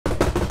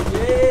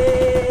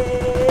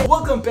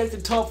Welcome back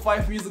to Top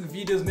 5 Music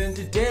Videos, man.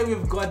 Today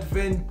we've got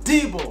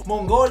Vandebo,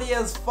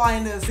 Mongolia's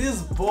finest.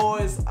 These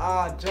boys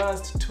are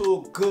just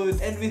too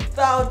good. And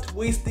without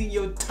wasting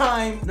your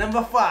time,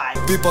 number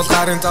 5. People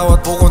гарын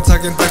таваад бугуун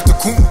цагийн барьдаг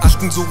хүн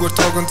алтан зүгээр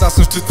тоогон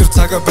заасан ч тэд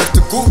цагаа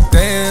барьдаггүй.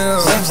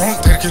 Damn.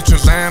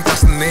 Тэрхийч лайн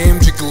бас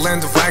нэмжиг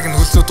land wagon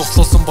хөлсөд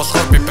туслуулсан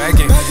болохоор би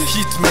bagging.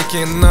 Heat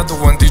making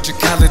another one DJ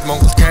Khaled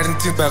Монгол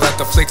quarantine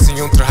байгаад flexing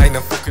өнтер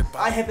хайна fuck it.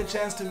 I had the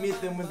chance to meet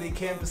them when they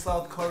came to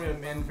South Korea,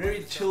 man.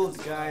 Very chilled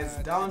guys,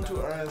 down to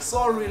earth,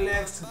 so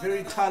relaxed,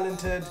 very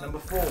talented. Number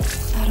 4.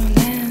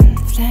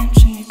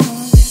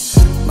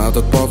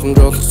 Надад боломж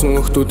олгосон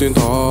өхтүүдийн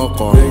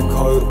тоогоо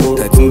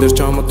тайзан дээр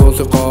чамд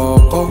уулыг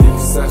гоогоо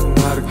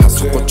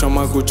хасахгүй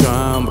чамаагүй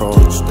жамроо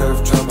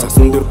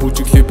цасан дээр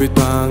бүжиглээ би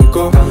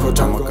танго.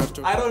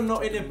 I don't know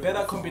any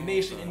better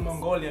combination in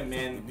Mongolia,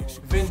 man.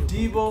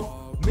 Vandebo,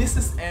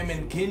 Mrs. M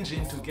and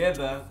Ginjin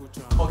together,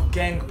 or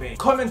gangbang.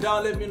 Comment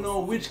down, let me know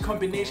which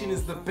combination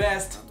is the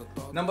best.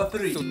 Number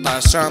 3.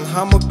 Ташаан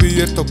хамаг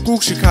биеэр тоггүй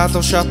шиг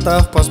халуун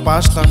шатах бас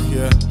баашлах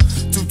яа.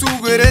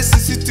 Зүгээрээс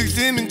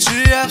сэтгэлээ минь чи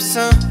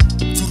явсан.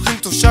 Зүрхэн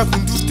тушаа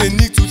хүндүртэй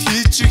нэг зүйл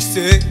хийж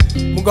игсээ.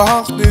 Мөнгө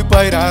хонхны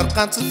баяраар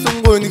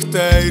ганцлангүй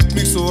нэгтэй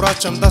эрдмиг сураад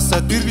чамдасаа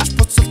дэргэж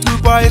буцалтгүй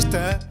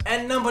баяртай.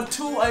 And number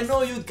 2, I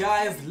know you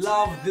guys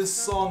love this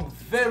song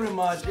very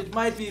much. It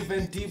might be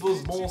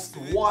Vandebo's most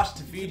watched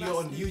video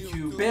on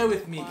YouTube. Bear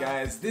with me,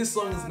 guys. This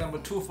song is number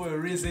 2 for a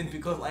reason,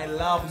 because I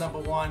love number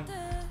 1.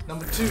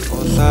 Number 2.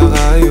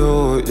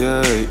 Olagayo,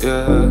 yeah,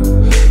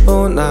 yeah.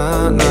 Oh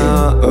na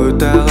na,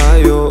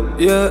 odagayo,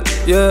 yeah,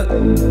 yeah.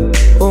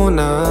 Oh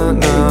na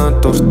na,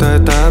 turtai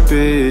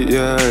tabi,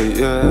 yeah,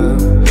 yeah.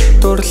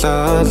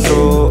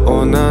 Turlalo,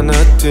 oh na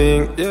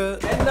nating,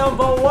 yeah. And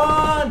number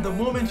 1, the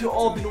moment you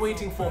all been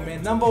waiting for,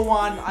 man. Number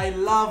 1, I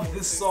love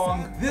this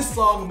song. This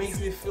song makes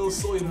me feel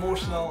so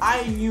emotional.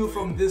 I knew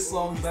from this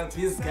song that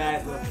these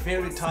guys are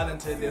very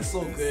talented. They're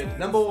so good.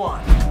 Number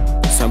 1.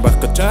 Самбах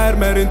гачаар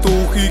марин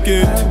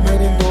түүхийгээд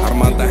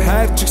арманда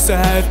хайрчигсан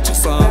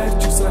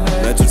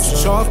найзууч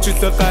шоолж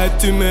илээ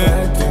гайт юм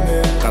ээ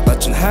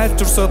гадаач нь хайр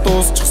журсаа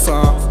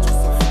дуусчихсан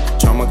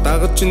чамаг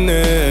дагаж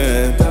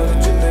инээ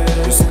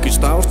үсэг гэж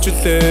даварч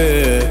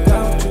илээ.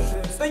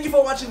 Thank you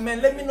for watching,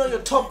 man. Let me know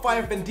your top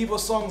 5 Vandebo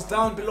songs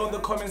down below in the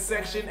comment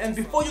section. And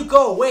before you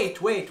go, wait.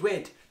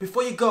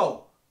 Before you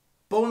go,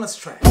 bonus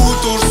track.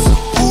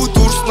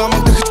 Будурс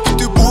намайг дахиж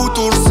битээ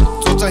будурс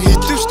цуцаа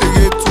хийлвч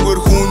тэгээд зүгээр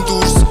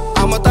хүндүрс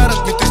ама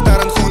дараад мэдээж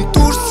дараа нь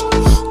хүндүрс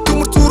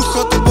төмөр зүрх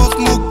хот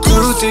болмоо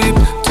too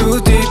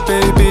deep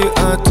baby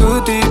too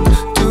deep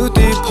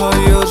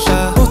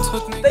хоёулаа.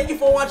 Thank you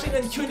for watching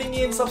and tuning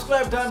in.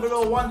 Subscribe down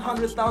below.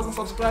 100,000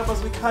 subscribers.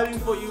 We're coming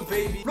for you,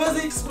 baby.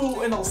 Lwazi,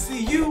 and I'll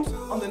see you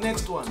on the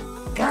next one.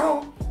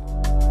 Go!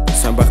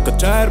 Самбах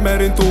гачаар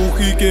марин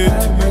түүхийгээд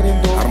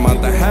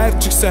арманда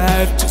хайрчигсан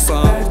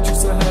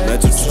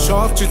найзууч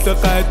шоолж илээ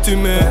гайт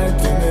юм ээ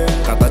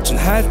гадаач нь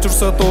хайр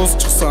журсаа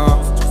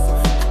дуусчихсан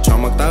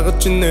чамаг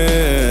дагаж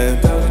инээ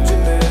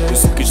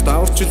үсэг гэж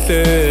даварч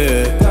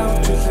илээ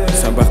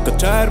самбах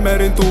гачаар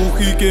марин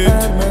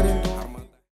түүхийгээд